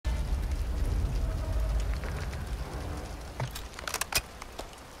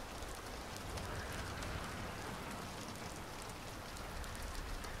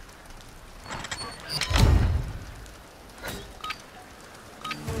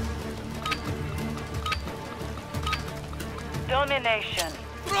Domination.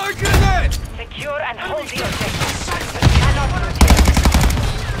 Throw grenade! Secure and hold the objective. We cannot lose here.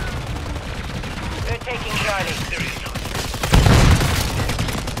 We're taking Charlie. There is no.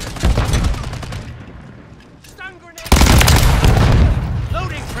 Stun grenade!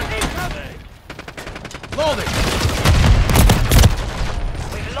 Loading grenade! Loading!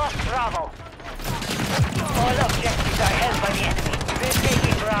 We've lost Bravo. All objectives are held by the enemy. We're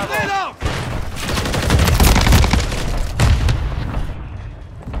taking Bravo. Grenade out!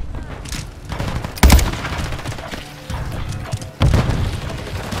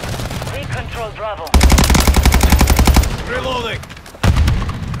 Control Bravo. Reloading.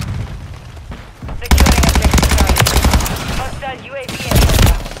 Securing objective Charlie. Hostile UAV in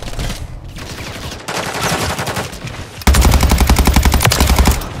contact.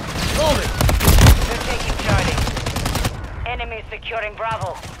 Loading. We're taking Charlie. Enemy securing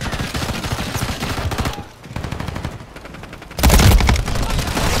Bravo.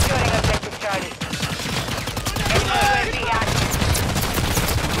 Securing objective Charlie. UAV active.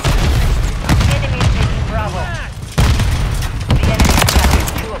 Bravo. The enemy has captured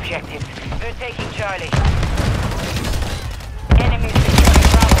 2 objectives. We're taking Charlie. Enemy securing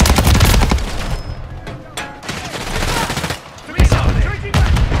Bravo.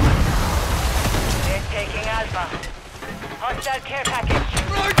 They're taking Alpha. Hostile care package.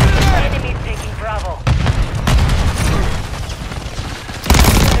 Enemy taking Bravo.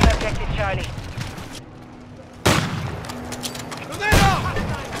 Securing objective Charlie.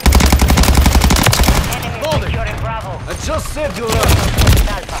 Securing Bravo. I just said you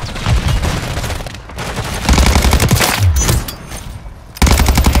Alpha.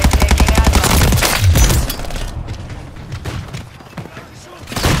 They're taking Alpha.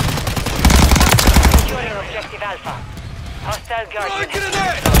 Securing objective Alpha. Hostile Guardian.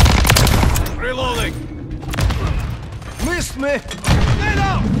 Reloading. Missed me. Get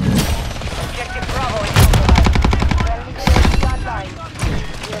out. Objective Bravo is compromised. Friendly UAV online.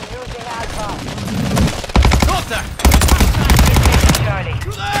 We are losing Alpha. Contact! Charlie.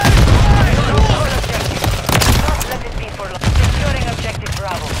 Full objective. Don't let it be for long. Securing objective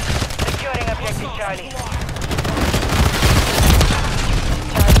Bravo. Securing objective Charlie.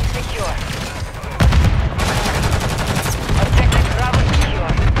 Charlie secure. Objective Bravo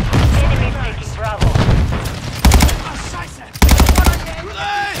secure. Enemy taking Bravo.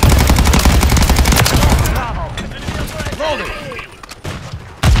 Bravo. Loading!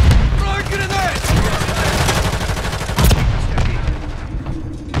 Throw grenade!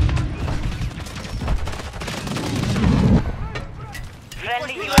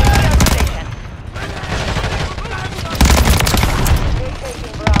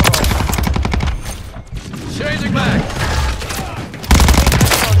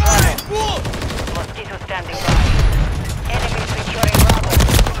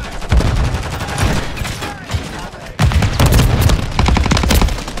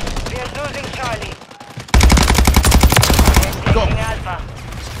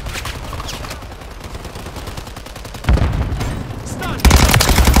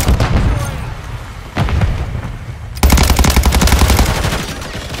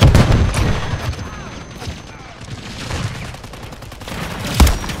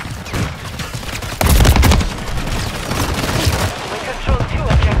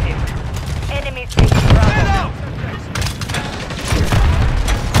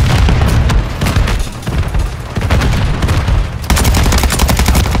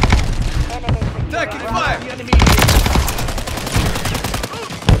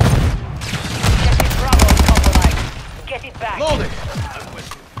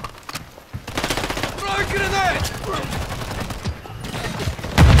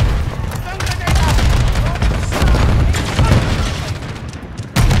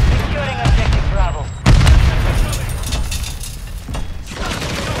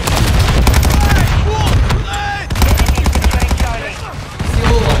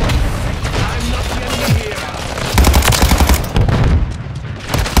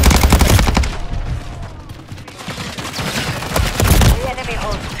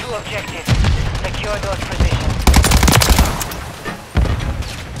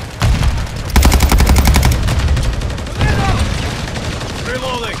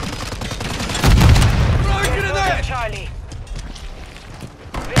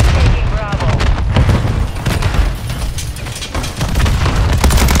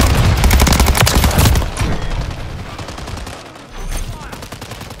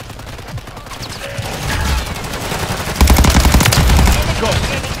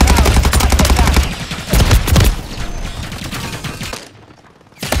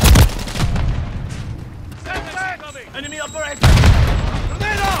 Enemy operator!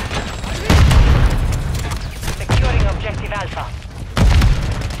 Grenade out! Securing objective Alpha.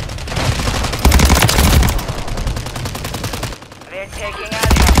 We're taking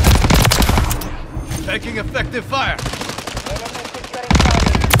Alpha. Taking effective fire! Enemy securing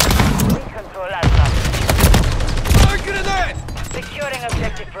Charlie. We control Alpha. Fire grenade! Securing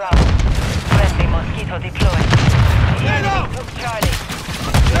objective Bravo. Friendly Mosquito deployed. The enemy took Charlie.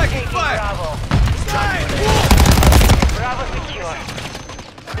 We're Taking fire! Bravo. Stay! Bravo secure.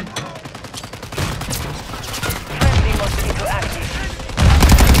 Friendly Mosquito active.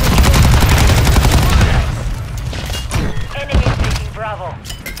 Enemy taking Bravo.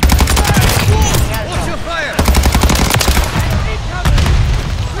 Watch your fire!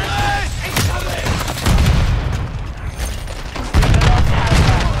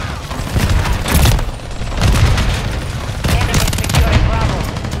 Enemy securing Bravo.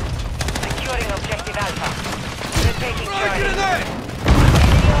 Securing objective Alpha. We're taking Fire Charlie. grenade!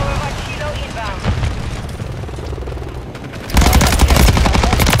 Enemy overwatch kilo inbound.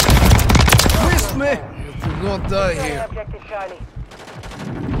 Missed me! You will not die Securing here. objective Charlie.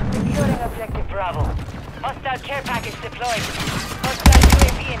 Securing objective Bravo. Hostile care package deployed. Hostile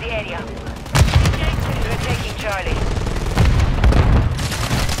UAV in the area. We're taking Charlie.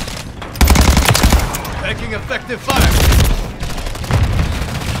 Taking effective fire!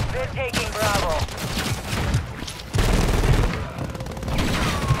 We're taking Bravo.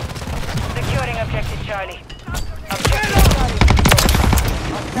 Securing objective Charlie. Objective Charlie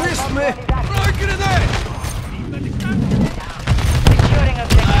secured. Missed me! Fire grenade! Securing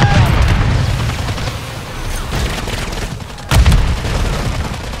objective Bravo.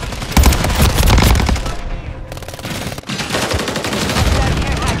 Hostile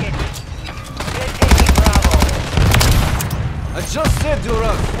care package. We're taking Bravo. I just said you're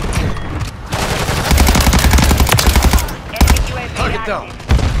up. Enemy UAV Target active. down.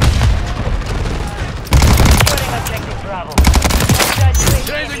 Securing objective Bravo. Hostile UAV in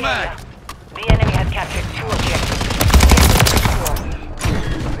Changing the mag. area. The enemy has captured 2 objectives.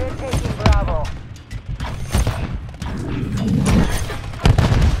 We're taking Bravo.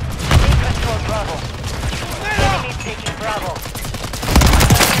 We control Bravo. Enemy taking Bravo.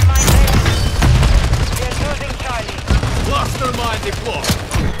 We're losing Charlie. Cluster mine deployed.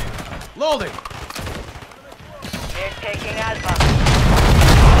 Loading. We're taking Alpha.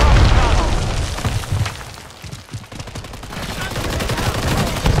 Bravo.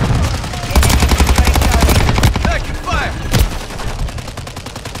 Enemy securing Charlie. Taking fire!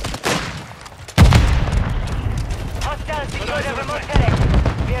 Hostiles secured a remote turret.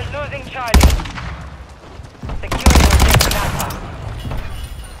 We're losing Charlie. Securing objective Alpha.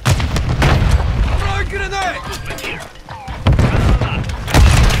 Fire grenade!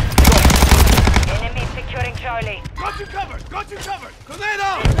 Enemy securing Charlie. Got you covered! Got you covered! Grenade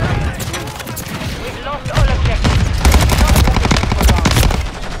out! We've lost all objectives. Not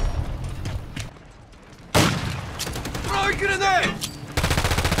Fire grenade!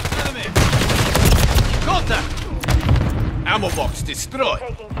 Enemy! Contact! Ammo box destroyed!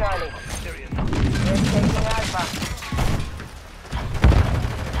 taking Charlie. We're taking Alpha.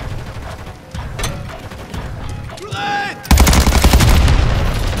 Grenade!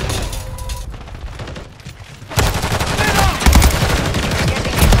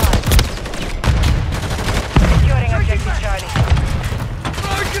 Getting involved. Securing objective Charlie.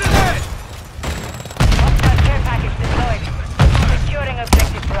 Fire grenade! Hostile care package deployed. Securing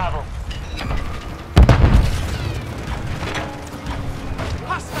objective Bravo.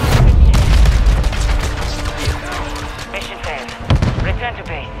 Mission failed. Return to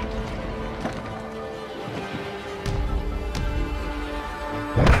base.